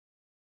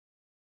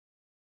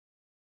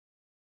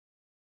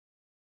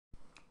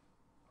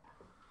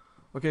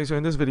Okay, so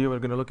in this video we're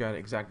going to look at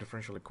exact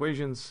differential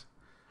equations,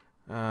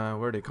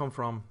 where they come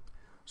from.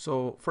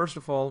 So first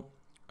of all,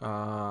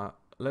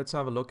 let's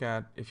have a look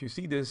at, if you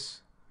see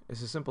this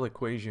is a simple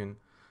equation,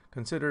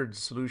 consider the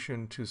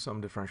solution to some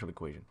differential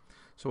equation.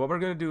 So what we're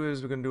going to do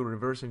is we're going to do a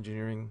reverse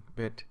engineering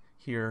bit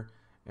here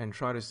and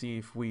try to see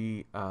if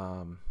we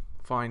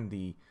find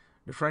the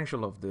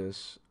differential of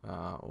this,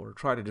 or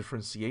try to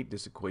differentiate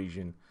this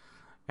equation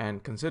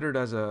and consider it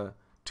as a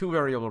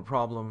two-variable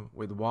problem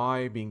with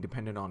y being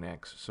dependent on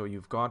x. So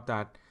you've got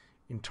that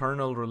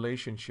internal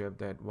relationship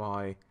that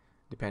y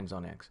depends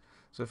on x.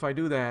 So if I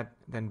do that,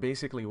 then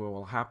basically what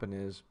will happen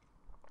is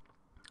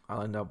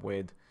I'll end up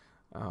with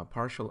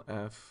partial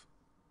f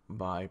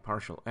by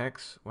partial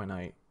x when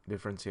I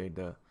differentiate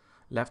the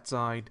left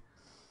side,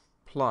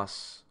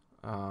 plus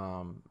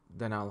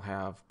then I'll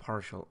have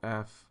partial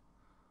f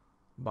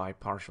by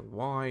partial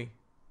y.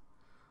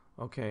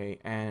 Okay,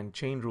 and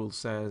chain rule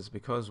says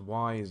because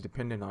y is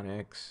dependent on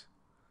x,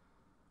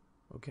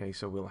 okay,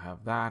 so we'll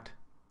have that,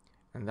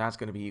 and that's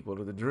going to be equal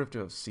to the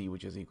derivative of c,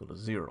 which is equal to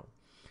 0.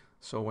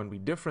 So when we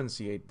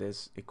differentiate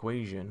this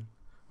equation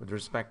with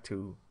respect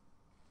to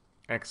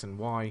x and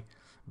y,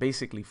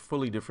 basically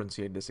fully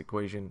differentiate this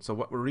equation. So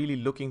what we're really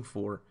looking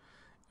for,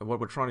 and what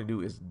we're trying to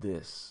do is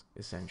this,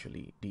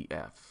 essentially,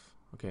 df.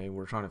 Okay,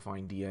 we're trying to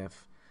find df,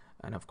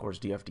 and of course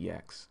df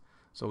dx.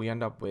 So we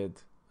end up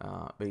with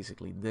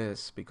basically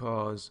this,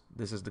 because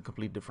this is the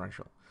complete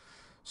differential.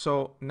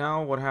 So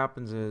now what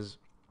happens is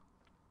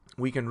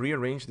we can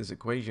rearrange this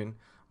equation,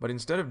 but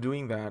instead of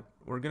doing that,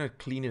 we're going to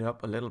clean it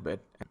up a little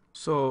bit.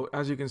 So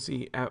as you can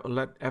see,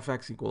 let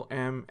fx equal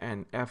m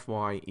and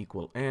fy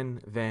equal n,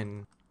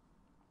 then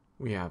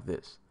we have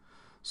this.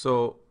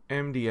 So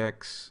m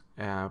dx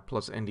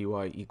plus n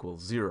dy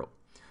equals 0.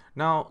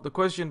 Now the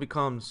question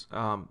becomes,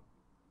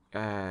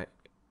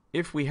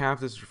 if we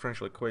have this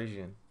differential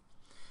equation,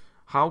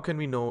 how can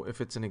we know if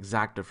it's an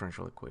exact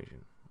differential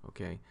equation?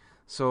 Okay,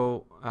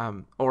 so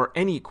or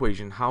any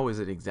equation, how is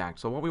it exact?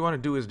 So what we want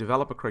to do is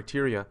develop a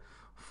criteria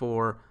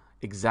for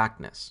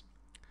exactness,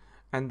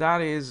 and that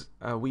is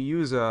we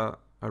use a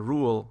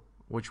rule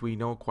which we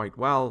know quite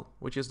well,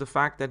 which is the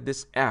fact that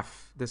this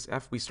f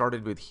we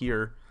started with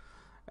here,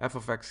 f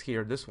of x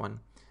here, this one,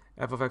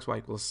 f of xy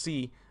equals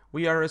c,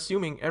 we are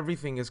assuming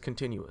everything is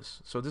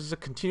continuous. So this is a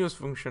continuous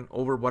function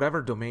over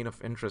whatever domain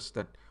of interest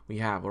that we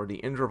have, or the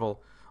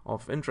interval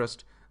of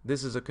interest.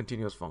 This is a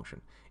continuous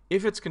function.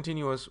 If it's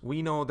continuous,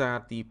 we know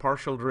that the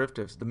partial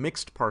derivatives, the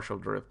mixed partial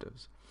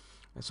derivatives.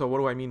 And so what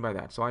do I mean by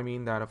that? So I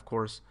mean that, of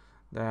course,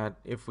 that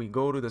if we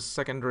go to the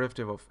second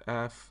derivative of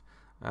f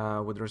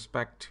with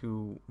respect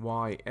to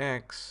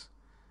yx,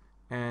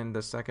 and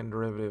the second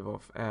derivative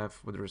of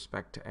f with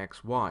respect to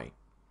xy,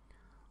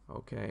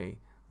 okay,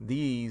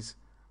 these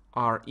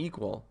are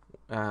equal,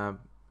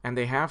 and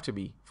they have to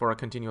be for a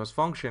continuous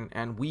function,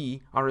 and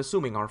we are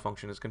assuming our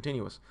function is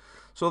continuous.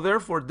 So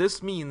therefore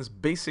this means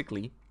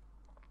basically,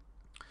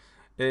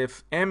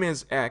 if m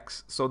is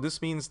x, so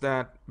this means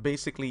that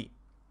basically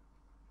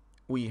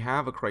we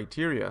have a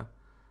criteria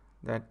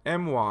that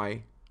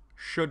my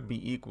should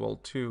be equal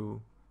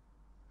to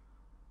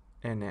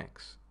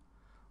nx.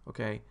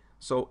 Okay,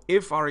 so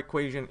if our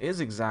equation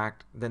is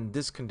exact, then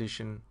this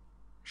condition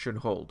should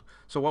hold.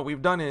 So what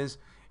we've done is,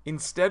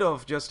 instead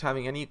of just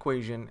having any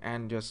equation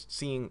and just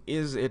seeing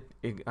is it,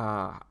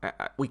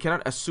 we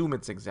cannot assume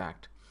it's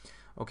exact.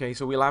 Okay,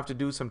 so we'll have to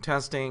do some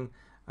testing.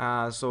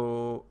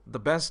 So the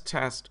best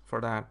test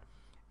for that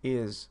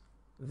is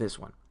this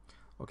one.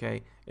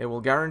 Okay, it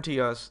will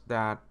guarantee us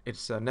that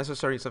it's a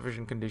necessary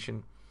sufficient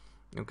condition,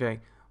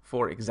 okay,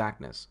 for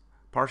exactness.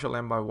 Partial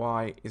m by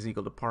y is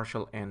equal to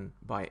partial n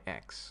by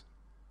x.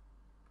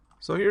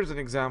 So here's an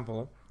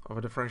example of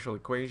a differential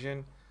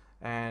equation,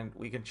 and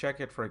we can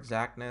check it for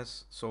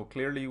exactness. So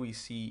clearly we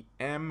see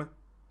m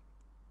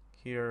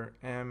here,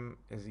 m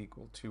is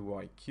equal to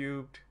y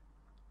cubed,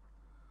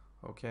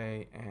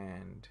 okay,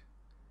 and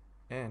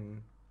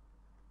n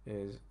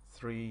is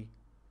 3xy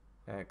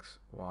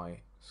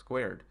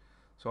squared.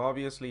 So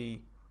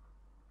obviously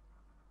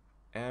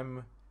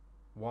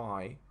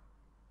my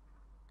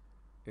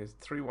is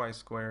 3y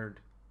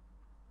squared,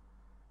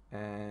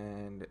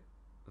 and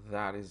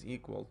that is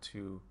equal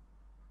to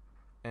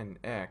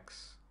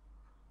nx.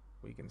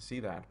 We can see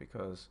that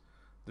because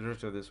the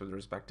derivative of this with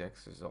respect to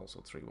x is also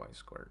 3y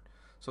squared.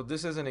 So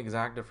this is an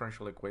exact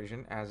differential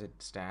equation as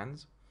it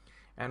stands,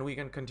 and we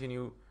can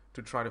continue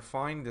to try to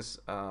find this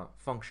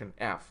function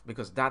f,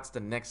 because that's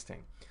the next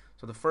thing.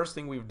 So the first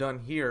thing we've done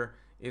here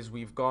is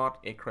we've got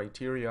a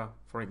criteria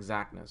for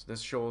exactness.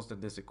 This shows that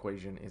this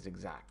equation is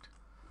exact.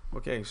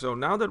 Okay, so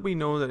now that we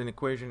know that an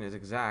equation is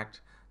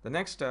exact, the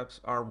next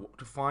steps are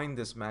to find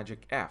this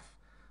magic f,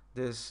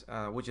 this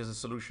which is a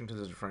solution to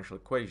this differential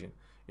equation.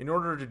 In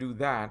order to do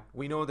that,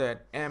 we know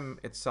that m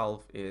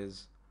itself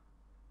is,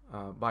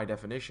 by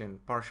definition,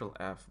 partial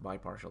f by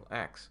partial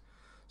x.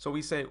 So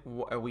we say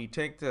we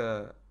take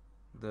the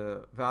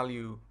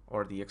value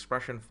or the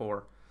expression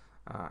for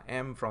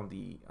m from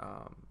the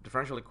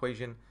differential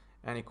equation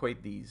and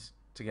equate these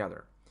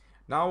together.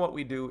 Now what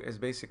we do is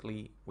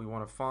basically we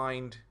want to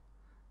find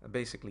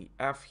basically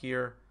f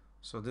here.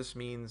 So this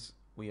means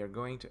we are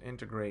going to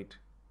integrate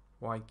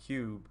y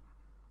cubed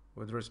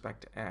with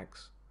respect to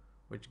x,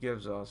 which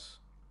gives us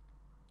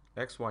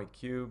xy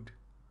cubed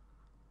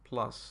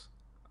plus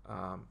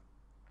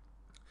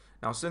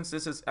now since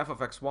this is f of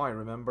xy,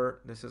 remember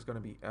this is going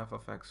to be f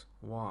of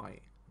xy,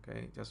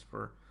 okay, just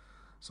for,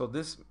 so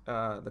this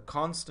the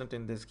constant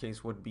in this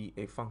case would be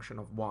a function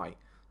of y,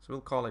 so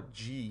we'll call it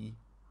g,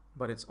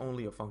 but it's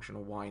only a function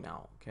of y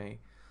now, okay,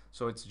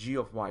 so it's g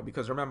of y,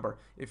 because remember,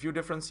 if you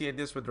differentiate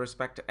this with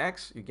respect to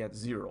x, you get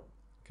 0,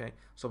 okay,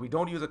 so we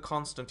don't use a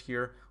constant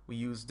here, we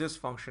use this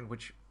function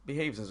which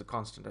behaves as a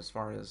constant as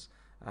far as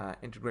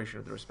integration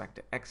with respect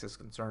to x is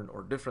concerned,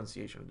 or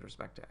differentiation with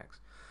respect to x.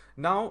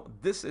 Now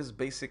this is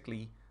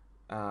basically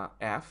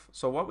f,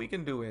 so what we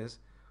can do is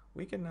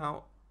we can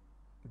now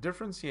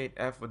differentiate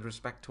f with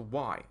respect to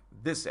y,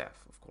 this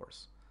f, of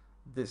course,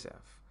 this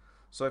f.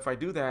 So if I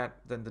do that,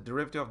 then the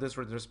derivative of this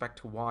with respect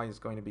to y is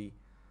going to be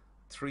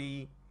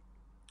 3xy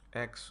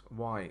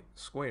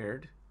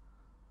squared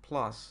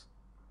plus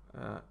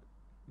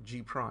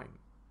g prime,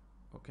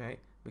 okay,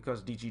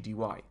 because dg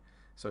dy.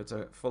 So it's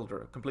a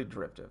complete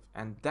derivative.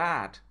 And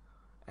that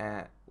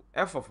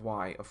f of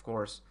y, of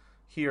course,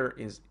 here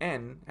is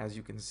n, as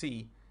you can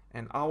see,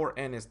 and our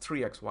n is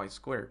 3xy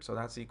squared. So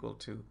that's equal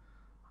to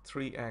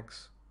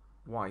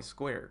 3xy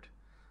squared.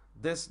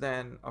 This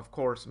then, of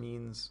course,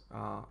 means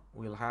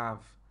we'll have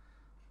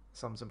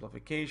some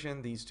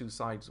simplification. These two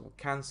sides will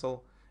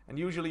cancel. And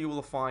usually you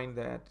will find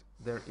that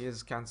there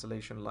is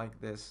cancellation like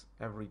this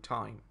every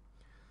time.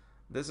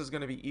 This is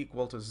going to be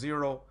equal to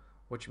 0,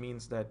 which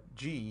means that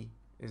g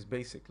is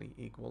basically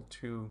equal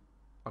to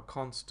a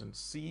constant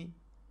c.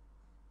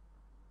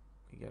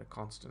 We get a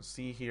constant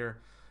c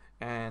here.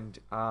 And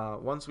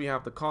once we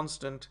have the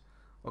constant,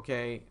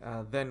 okay,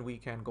 then we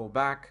can go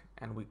back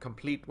and we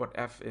complete what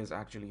f is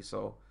actually.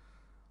 So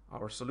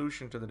our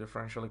solution to the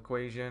differential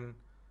equation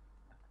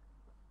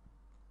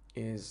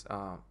is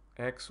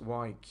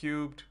xy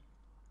cubed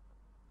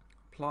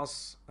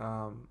plus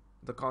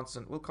the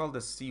constant, we'll call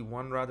this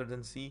c1 rather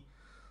than c.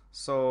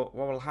 So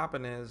what will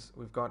happen is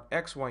we've got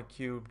xy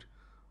cubed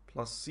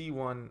plus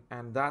c1,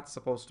 and that's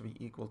supposed to be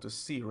equal to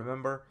c.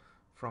 Remember,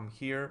 from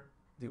here,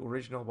 the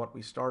original, what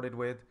we started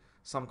with,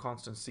 some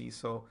constant c,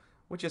 so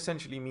which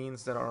essentially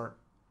means that our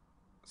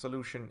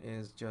solution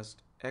is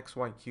just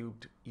xy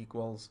cubed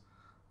equals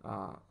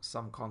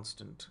some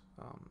constant,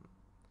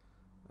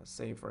 let's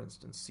say for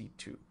instance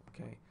c2,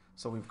 okay?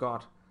 So we've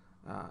got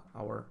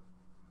our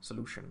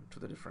solution to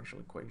the differential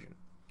equation.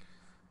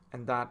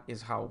 And that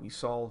is how we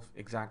solve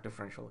exact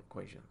differential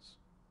equations.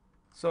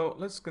 So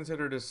let's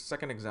consider this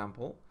second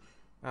example.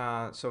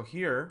 So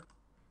here,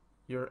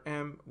 your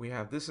m, we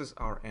have, this is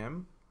our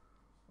m,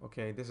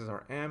 okay, this is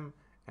our m,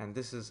 and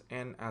this is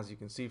n, as you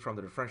can see from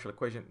the differential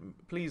equation.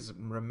 Please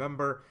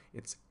remember,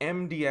 it's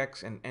m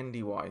dx and n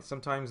dy.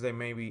 Sometimes they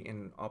may be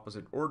in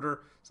opposite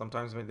order,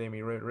 sometimes they may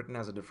be written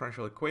as a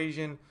differential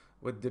equation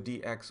with the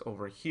dx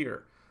over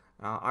here.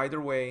 Either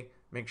way,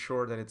 make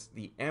sure that it's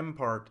the m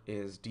part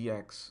is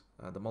dx,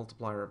 the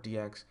multiplier of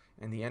dx,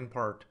 and the n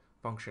part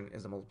function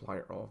is the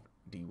multiplier of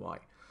dy.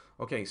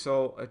 Okay,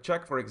 so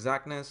check for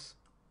exactness.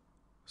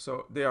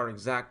 So they are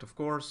exact, of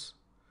course.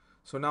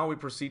 So now we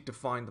proceed to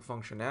find the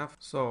function f.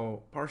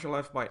 So partial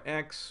f by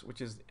x,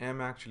 which is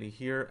m actually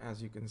here,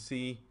 as you can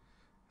see,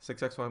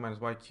 6xy minus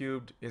y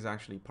cubed is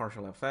actually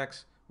partial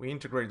fx. We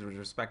integrate with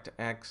respect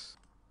to x.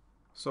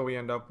 So we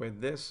end up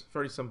with this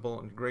very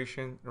simple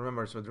integration.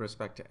 Remember, it's with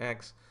respect to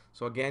x.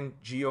 So again,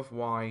 g of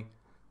y,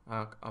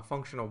 a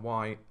function of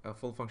y, a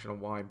full function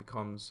of y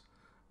becomes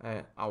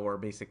our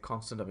basic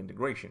constant of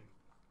integration.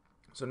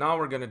 So now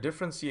we're going to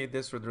differentiate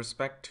this with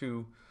respect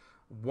to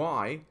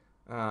y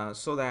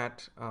so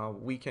that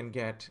we can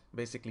get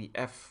basically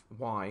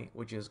fy,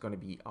 which is going to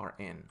be our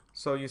n.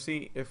 So you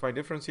see, if I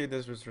differentiate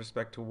this with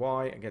respect to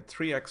y, I get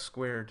 3x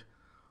squared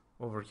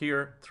over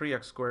here,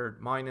 3x squared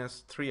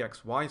minus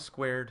 3xy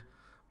squared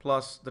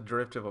plus the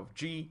derivative of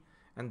g,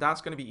 and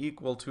that's going to be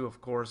equal to, of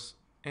course,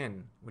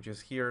 n, which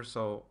is here,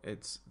 so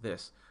it's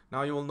this.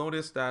 Now you will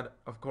notice that,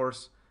 of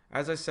course,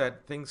 as I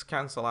said, things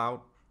cancel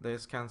out.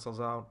 This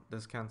cancels out,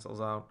 this cancels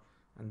out,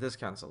 and this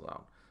cancels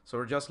out. So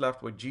we're just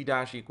left with g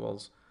dash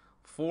equals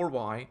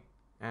 4y,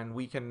 and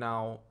we can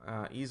now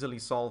easily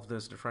solve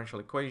this differential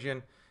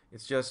equation.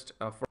 It's just,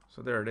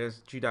 so there it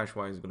is, g dash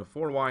y is equal to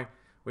 4y.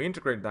 We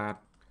integrate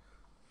that.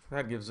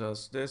 That gives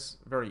us this,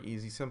 very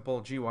easy, simple.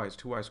 gy is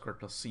 2y squared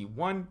plus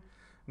c1.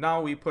 Now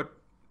we put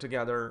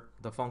together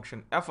the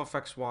function f of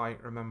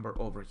xy, remember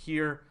over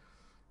here.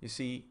 You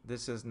see,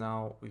 this is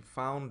now, we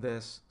found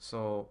this,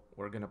 so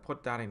we're going to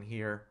put that in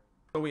here.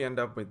 So we end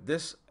up with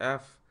this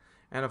f,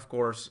 and of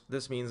course,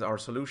 this means our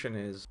solution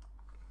is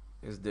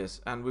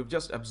this. And we've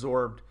just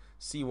absorbed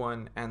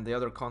c1 and the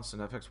other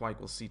constant fxy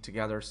equals c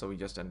together, so we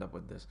just end up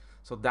with this.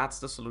 So that's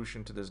the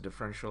solution to this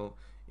differential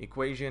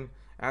equation.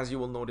 As you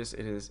will notice,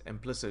 it is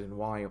implicit in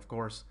y, of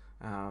course,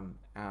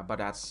 but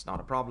that's not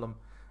a problem.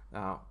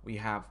 we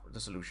have the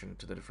solution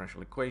to the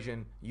differential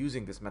equation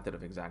using this method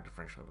of exact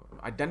differential.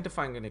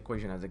 Identifying an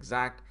equation as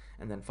exact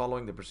and then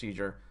following the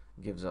procedure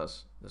gives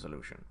us the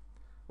solution.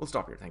 We'll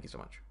stop here. Thank you so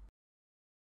much.